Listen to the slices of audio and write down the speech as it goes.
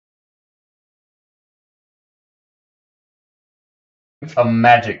It's a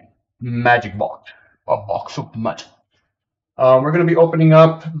magic box. A box of magic. We're going to be opening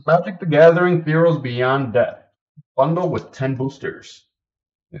up Magic the Gathering Theros Beyond Death Bundle with 10 boosters.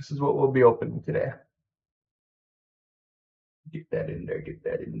 This is what we'll be opening today. Get that in there, get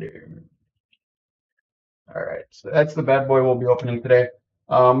that in there. All right, so that's the bad boy we'll be opening today.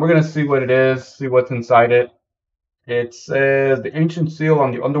 We're going to see what it is, see what's inside it. It says the ancient seal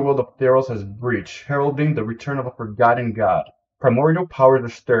on the underworld of Theros has breached, heralding the return of a forgotten god. Primordial powers are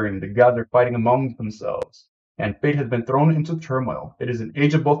stirring, the gods are fighting among themselves, and fate has been thrown into turmoil. It is an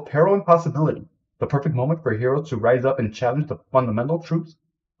age of both peril and possibility, the perfect moment for heroes to rise up and challenge the fundamental truths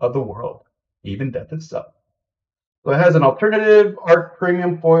of the world, even death itself. So it has an alternative art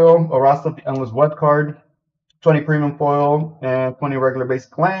premium foil, a Rasta of the Endless Web card, 20 premium foil, and 20 regular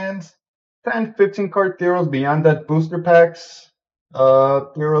basic lands. 10 15 card Theros Beyond Death booster packs.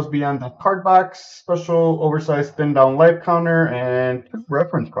 Theros Beyond Death card box, special oversized thin down life counter, and 2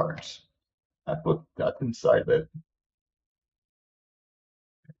 reference cards. That's what got inside it.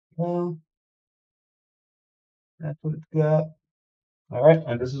 Well, that's what it's got. All right,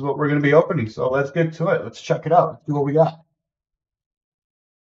 and this is what we're going to be opening. So let's get to it. Let's check it out. Let's see what we got.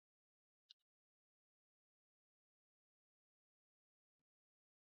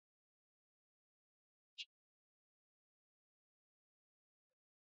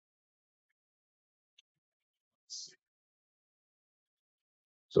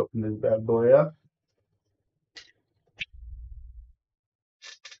 Let's open this bad boy up.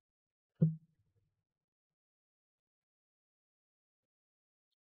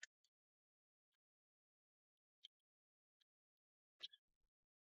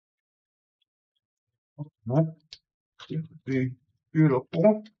 All right, be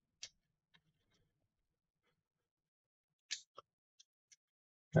beautiful.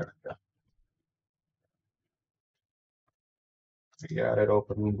 There we go. We got it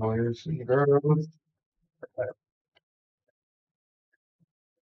open, boys and girls. Let's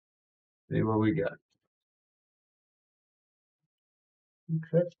see what we got.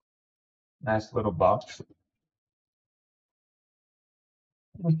 Okay. Nice little box.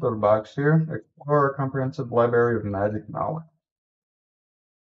 Nice little box here. Explore a comprehensive library of magic knowledge.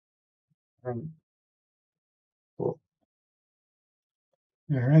 Cool. All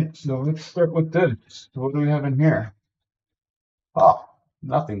right, so let's start with this. So what do we have in here? Oh,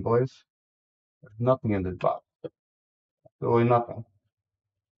 nothing, boys. There's nothing in this box. Really nothing.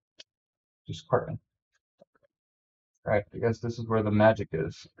 Just carton. All right, I guess this is where the magic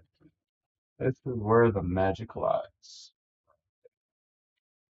is. This is where the magic lies.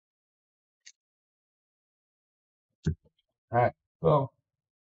 All right, so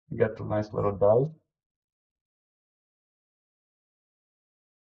we got the nice little dice.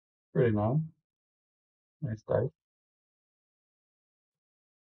 Pretty nice. Nice dice.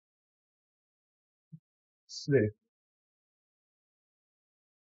 Let's see.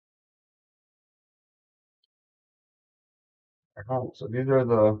 All right, so these are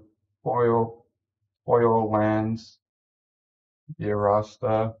the foil lands. The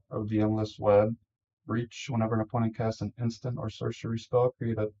Arasta of the Endless Web. Reach whenever an opponent casts an instant or sorcery spell,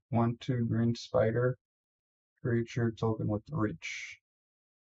 create a 1/2 green spider creature token with reach.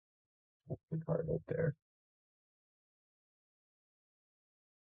 That's the card right there.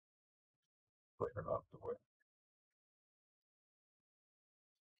 Clear it off the way.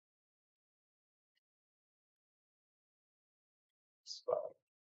 Spell.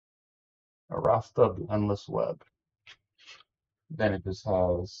 Arasta of the Endless Web. Then it just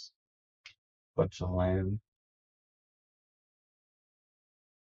has a bunch of land,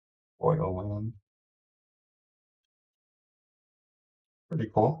 oil land. Pretty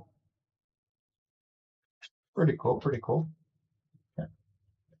cool. Pretty cool. Pretty cool. Okay.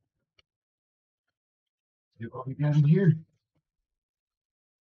 See what we got in here.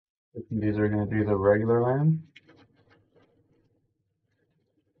 I think these are going to be the regular land.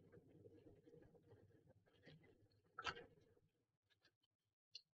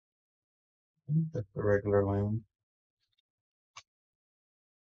 I think that's the regular land.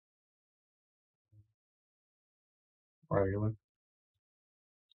 Regular.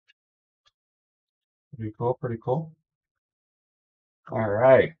 Pretty cool. Pretty cool. All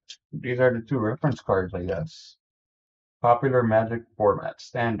right. These are the 2 reference cards, I guess. Popular Magic format.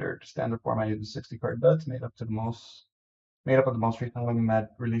 Standard. Standard format uses 60 card decks made up of the most recently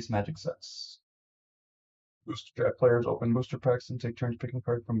released Magic sets. Booster draft players open booster packs and take turns picking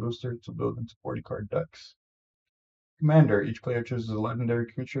cards from boosters to build into 40 card decks. Commander. Each player chooses a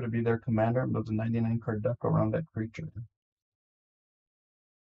legendary creature to be their commander and builds a 99 card deck around that creature.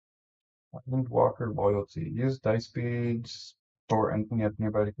 Windwalker Loyalty. Use dice speeds or anything you have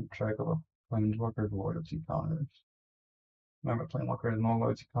nearby to keep track of a planeswalker's loyalty counters. Remember, planeswalker has no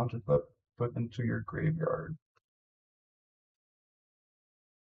loyalty counters, but put into your graveyard.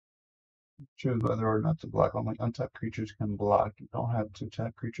 Choose whether or not to block. Only untapped creatures can block. You don't have to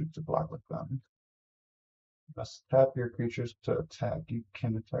tap creatures to block with them. You must tap your creatures to attack. You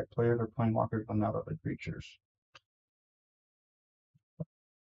can attack players or planeswalkers, but not other creatures.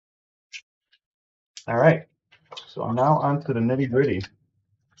 All right. So now on to the nitty gritty.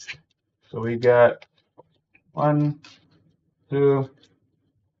 So we got 1, 2,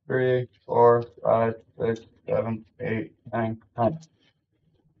 3, 4, 5, 6, 7, 8, 9, 10.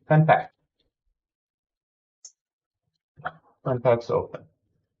 10 packs. 10 packs open.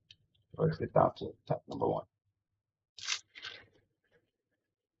 Let's get down to pack number 1.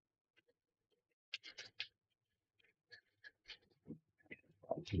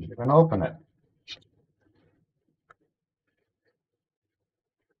 You're gonna open it.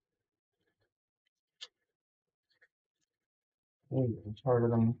 Ooh, it's harder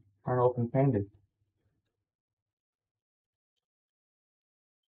than trying to open Pandy.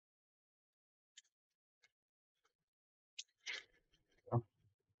 So,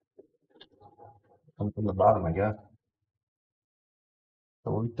 come from the bottom, I guess.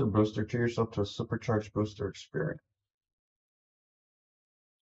 So link the booster to yourself to a supercharged booster experience.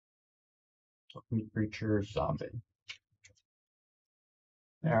 Token creature zombie.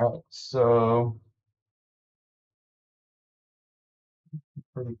 Alright, so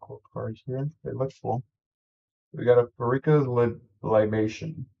pretty cool cards here. They look cool. We got a Farika's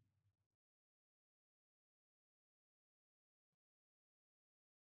Libation.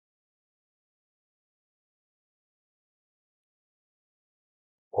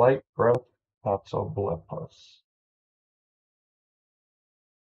 Light Breath, Patsoblepas.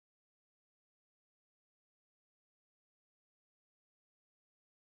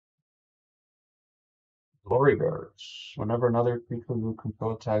 Glory Guards. Whenever another creature you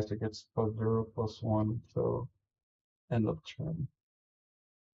control attacks, it gets +0/+1 until end of turn.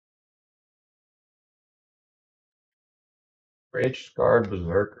 Rage Scarred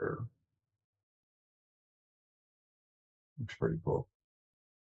Berserker. Looks pretty cool.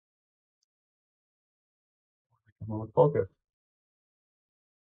 Come on with focus.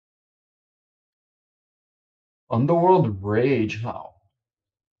 Underworld Rage. How?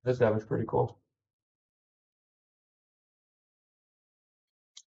 This guy was pretty cool.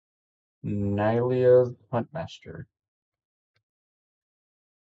 Nylia's Huntmaster.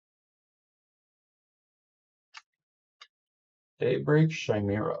 Daybreak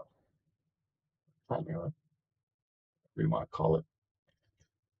Chimera. Chimera. What do you want to call it?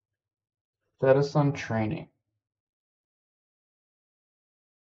 Citizen Training.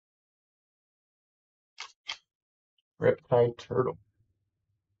 Riptide Turtle.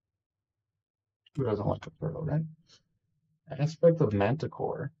 Who doesn't like a turtle, right? Aspect of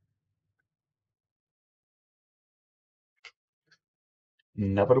Manticore.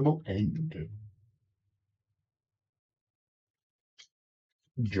 Inevitable End.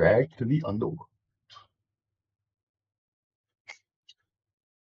 Drag to the Underworld.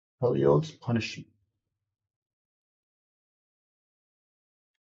 Heliod's Punishment.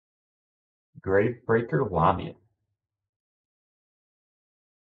 Gravebreaker Lamia.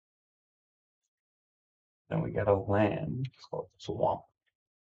 Then we got a land. It's called Swamp.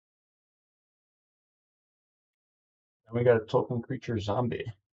 Then we got a token creature zombie.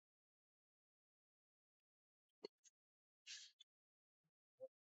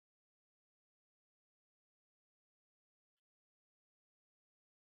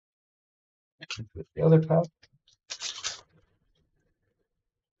 With the other pack.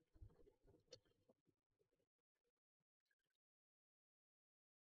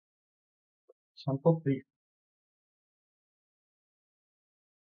 Temple Thief.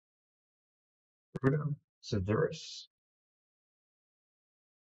 Bruno. Severus.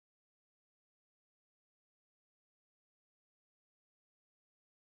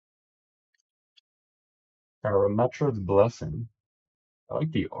 Parametra's Blessing. I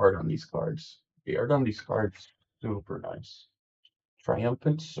like the art on these cards. The art on these cards super nice.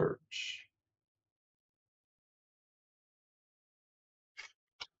 Triumphant Search.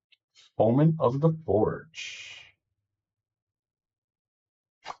 Omen of the Forge.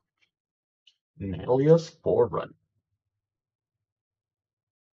 Nalia's Forerun.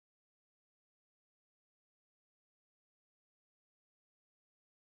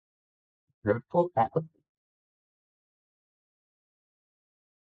 Dreadful Apathy.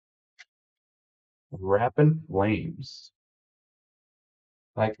 Rapid Flames.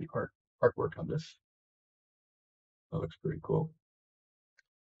 I like the artwork on this. That looks pretty cool.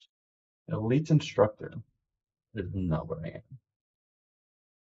 Elite Instructor is not what I am.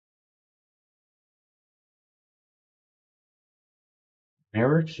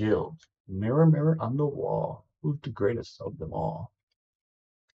 Mirror Shield. Mirror, mirror on the wall. Who's the greatest of them all?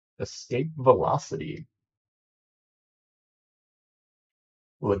 Escape Velocity.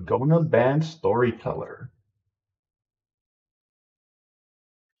 Laguna Band Storyteller.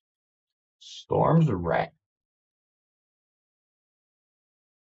 Storm's Rat.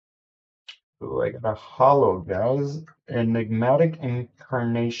 Ooh, I got a hollow, guys. Enigmatic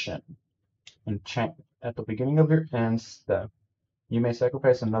Incarnation. Enchantment. At the beginning of your end step, you may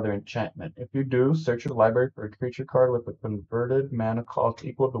sacrifice another enchantment. If you do, search your library for a creature card with a converted mana cost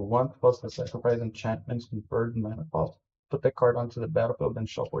equal to 1 plus the sacrifice enchantment's converted mana cost. Put that card onto the battlefield and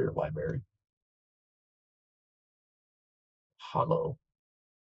shuffle your library. Hollow.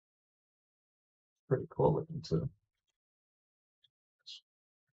 Pretty cool looking too.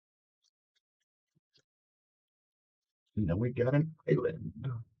 And then we got an island.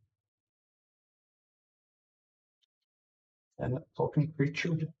 And a talking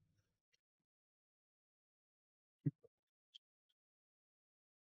creature.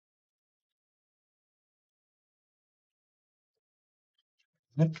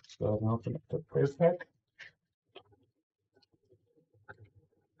 Let's go and open up the player's pack.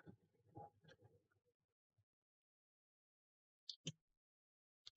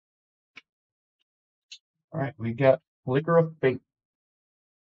 Alright, we got Flicker of Fate.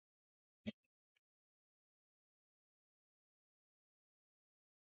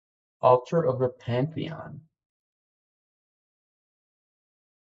 Altar of the Pantheon.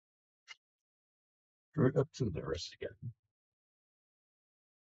 Root up to Theros again.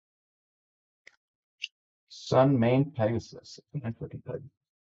 Sun Main Pegasus. Nice looking peg.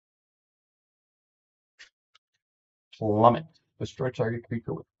 Plummet. Destroy target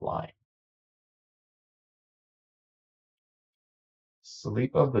creature with flying.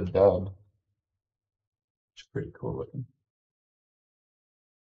 Sleep of the Dead. It's pretty cool looking.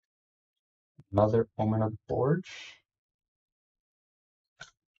 Another Omen of the Forge.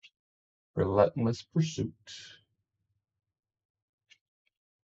 Relentless Pursuit.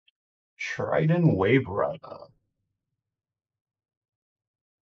 Trident Wave Rider.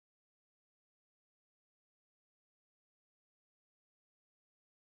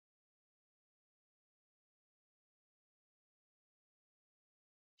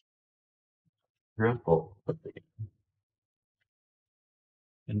 Dreadful.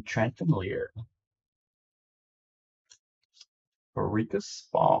 Enchanted Leer. Eureka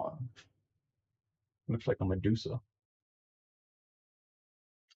Spawn. Looks like a Medusa.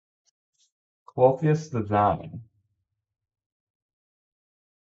 Clothius Design.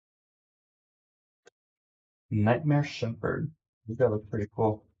 Nightmare Shepherd. That looks pretty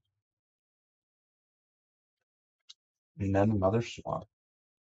cool. And then another Swan.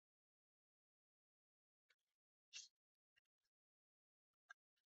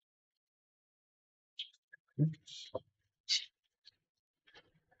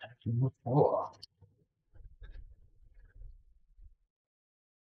 Oh.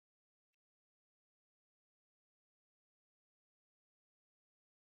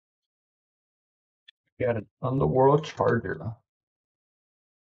 Got an Underworld Charger.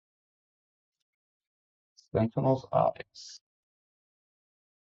 Sentinel's Eyes.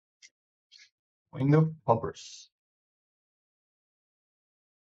 Wing of Pubbers.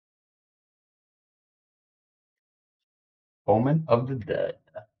 Omen of the Dead.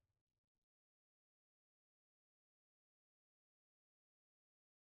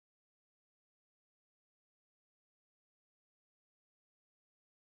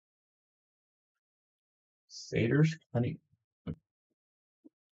 Satyr's Cunning.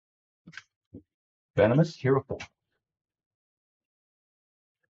 Venomous Hero Form.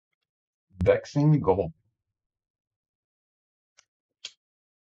 Vexing Gold.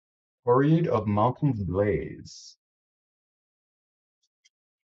 Worried of Mountain's Blaze.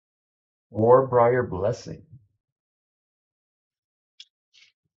 Warbriar Blessing.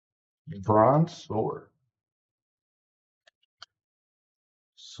 Bronze Sword.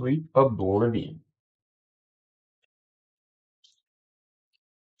 Sweet Oblivion.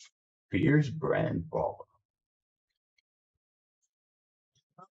 Fear's Brand Ball.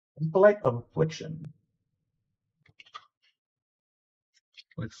 Blight of Affliction.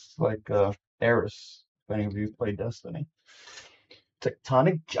 Looks like Eris, if any of you play Destiny.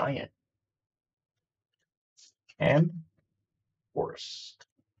 Tectonic Giant. And Forest.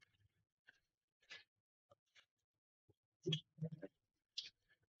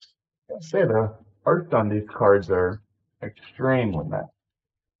 I say the art on these cards are extremely nice.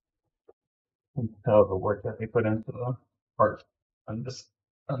 You can tell the work that they put into the art on this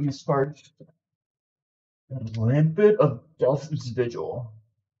card. Rampant of Death's Vigil.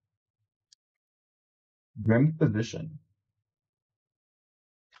 Grim Physician.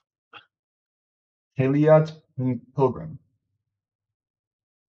 Heliod's Pilgrim.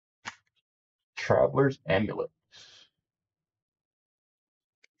 Traveler's Amulet.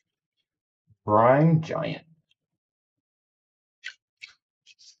 Brine Giant.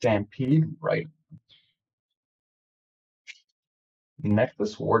 Stampede Right.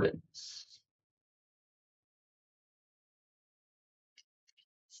 Necklace Wardens.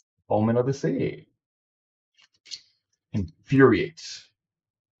 Omen of the Sea. Infuriates.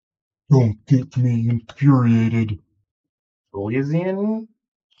 Don't get me infuriated. Elysian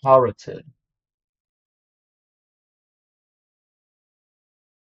Haratid.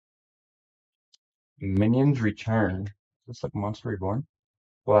 Minions Return. Is this like Monster Reborn?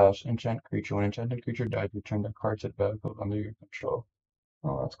 Flash, enchant creature. When enchanted creature dies, return that card to the battlefield under your control.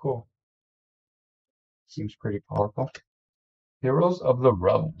 Oh, that's cool. Seems pretty powerful. Heroes of the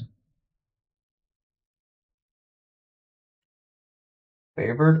Realm.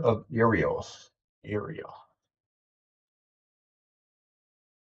 Favored of Irios. Iriel.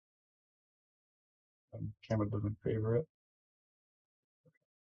 Camera doesn't favor it.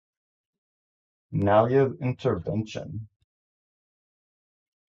 Nalia's Intervention.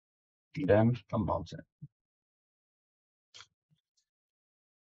 Condemn a mountain.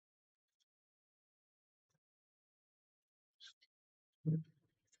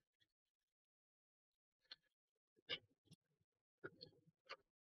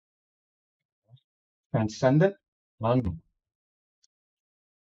 Transcendent London.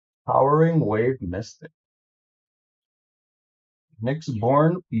 Powering Wave Mystic.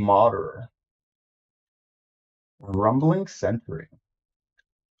 Nyxborn Martyr. Rumbling Sentry.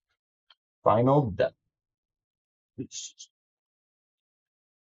 Final Death.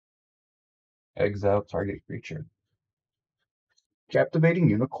 Exile target creature. Captivating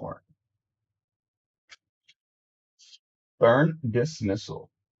Unicorn. Burn Dismissal.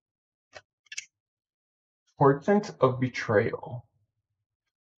 Portent of Betrayal.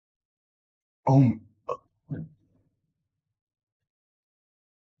 Oh,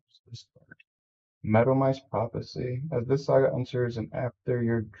 this card. Metalmice Prophecy. As this saga enters and after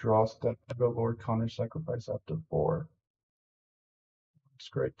your draw step, the Lord counter sacrifice up to 4. It's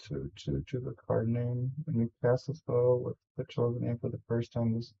great to the card name. When you cast a spell with the chosen name for the first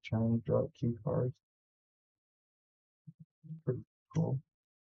time this turn, draw 2 cards. Pretty cool.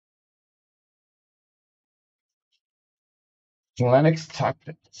 Lennox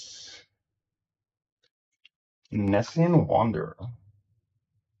Tactics. Nessian Wanderer.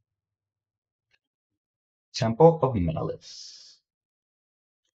 Temple of Malice.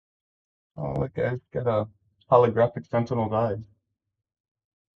 Oh, look, I got a holographic Sentinel Guide.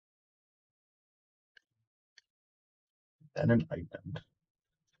 And an island.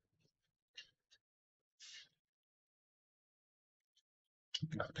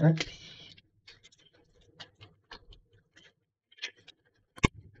 Okay.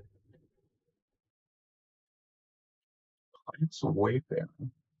 It's Wayfair.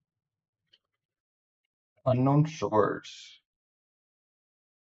 Unknown Shores.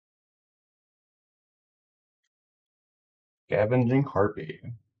 Scavenging Harpy.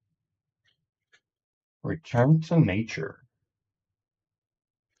 Return to Nature.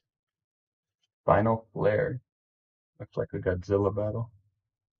 Final Flare. Looks like a Godzilla battle.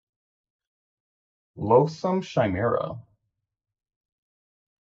 Loathsome Chimera.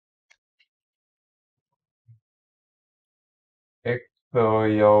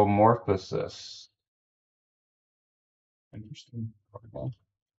 Ichthyomorphosis. Interesting.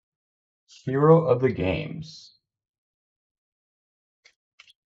 Hero of the Games.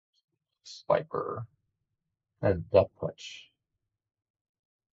 Swiper. Has Death Touch.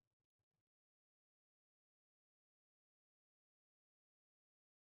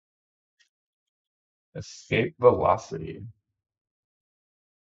 Escape Velocity.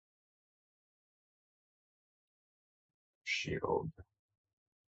 Shield.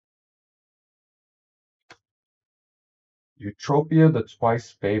 Eutropia the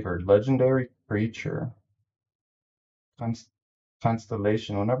Twice Favored. Legendary creature.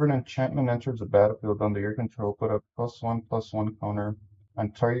 Constellation. Whenever an enchantment enters the battlefield under your control, put a +1/+1 counter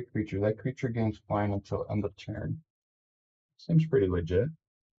on target creature. That creature gains flying until end of turn. Seems pretty legit.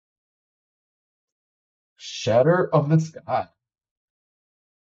 Shatter of the Sky.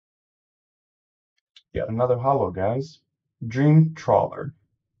 Got another hollow, guys. Dream Trawler.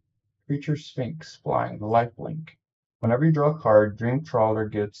 Creature Sphinx. Flying. Lifelink. Whenever you draw a card, Dream Trawler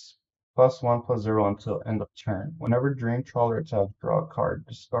gets +1/+0 until end of turn. Whenever Dream Trawler attacks, draw a card.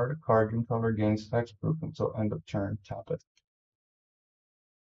 Discard a card. Dream Trawler gains hexproof until end of turn. Tap it.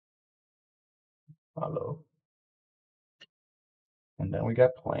 Follow. And then we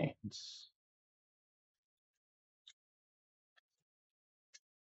got Plains.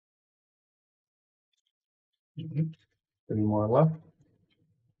 3 more left.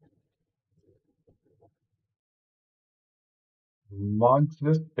 Mog's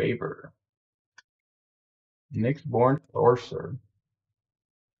Favor. Nyxborn Sorcerer.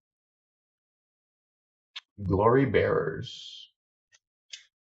 Glory Bearers.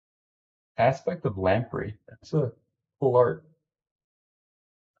 Aspect of Lamprey. That's a cool art.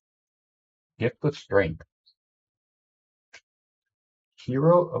 Gift of Strength.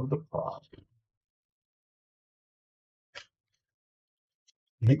 Hero of the Prod.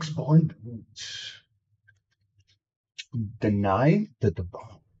 Nyxborn Boots. Deny the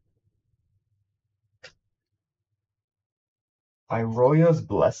Divine. Iroya's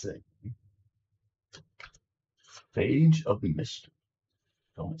Blessing. Phage of the Mystery.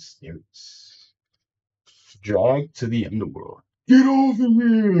 So mysterious. Drag to the Underworld. Get over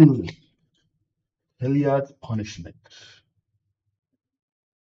here! Heliod's Punishment.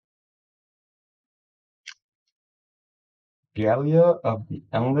 Gallia of the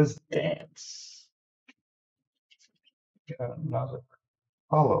Endless Dance. Got another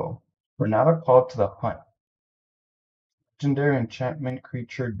hollow. Renata called to the hunt. Legendary enchantment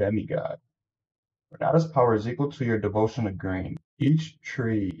creature demigod. Renata's power is equal to your devotion to green. Each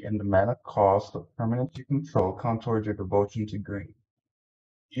tree and the mana cost of permanents you control count towards your devotion to green.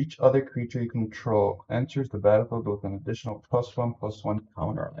 Each other creature you control enters the battlefield with an additional +1/+1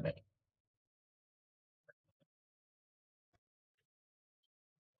 counter on it.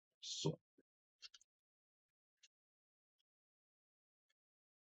 So,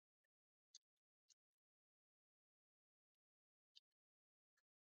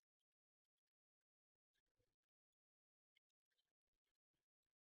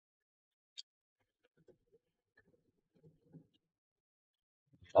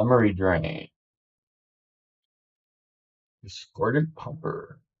 Memory Drain. Discordant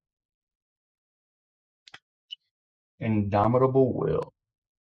Pumper. Indomitable Will.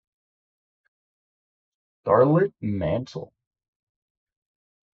 Starlit Mantle.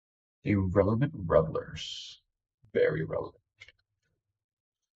 Irrelevant Revelers. Very relevant.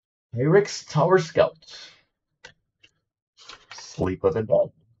 Eric's Tower Scout. Sleep of the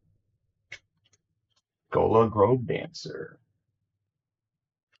Dead. Gola Grove Dancer.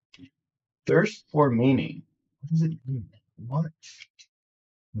 Thirst for Meaning. What does it mean? What?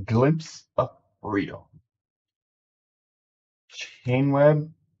 Glimpse of Freedom.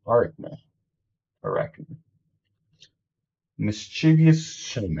 Chainweb Arachne. Mischievous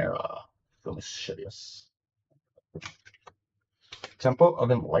Chimera. The mischievous. Temple of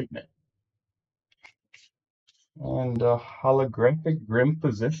Enlightenment. And a holographic Grim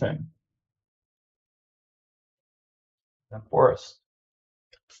Position. And Forest.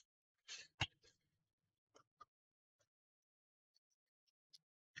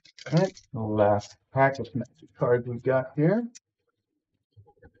 Alright, the last pack of magic cards we've got here.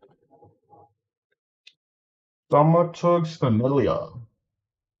 Thaumaturg's Familia.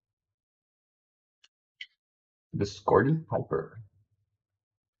 Discordant Piper.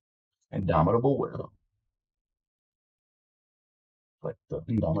 Indomitable Will. Like the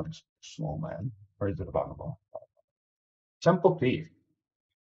Indomitable Small Man. Or is it Abominable? Temple Thief.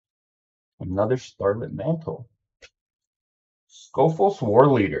 Another Starlit Mantle. Scophos War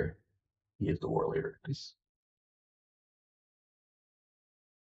Leader. He is the War Leader.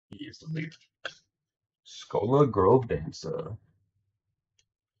 He is the leader. Scola Grove Dancer.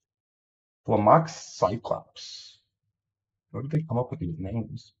 Flamax Cyclops. Where did they come up with these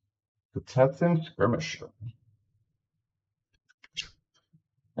names? The Tethan Skirmisher.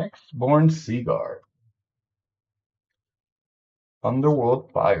 Hexborn Seaguard.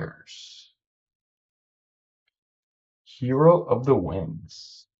 Underworld Fires. Hero of the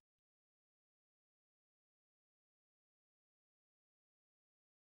Winds.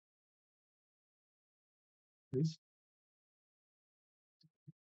 Please.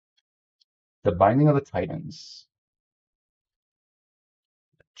 The Binding of the Titans.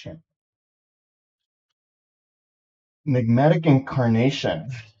 Champ. Enigmatic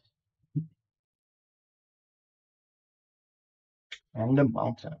Incarnation. And a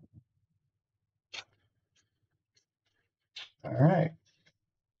Mountain. Alright.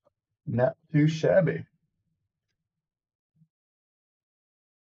 Not too shabby.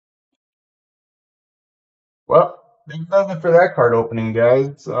 Well, That does it for that card opening,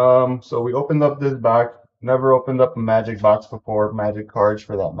 guys. So we opened up this box. Never opened up a Magic box before, Magic cards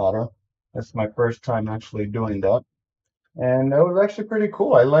for that matter. That's my first time actually doing that. And that was actually pretty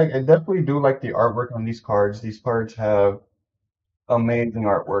cool. I definitely do like the artwork on these cards. These cards have amazing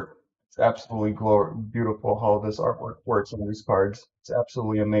artwork. It's absolutely beautiful how this artwork works on these cards. It's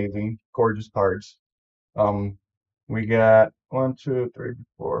absolutely amazing. Gorgeous cards. Um, we got one, two, three,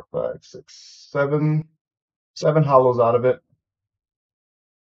 four, five, six, seven hollows out of it.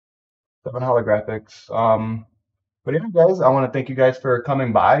 Seven holographics. But yeah, guys, I want to thank you guys for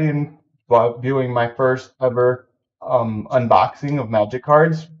coming by and viewing my first ever unboxing of Magic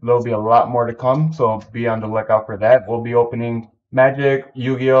cards. There'll be a lot more to come, so be on the lookout for that. We'll be opening Magic,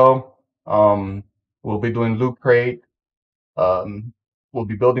 Yu-Gi-Oh! We'll be doing Loot Crate. Um, we'll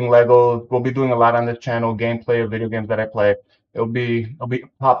be building Legos. We'll be doing a lot on this channel, gameplay of video games that I play. It'll be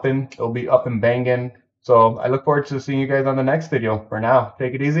popping. It'll be up and banging. So I look forward to seeing you guys on the next video. For now,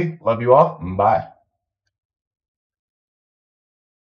 take it easy. Love you all. Bye.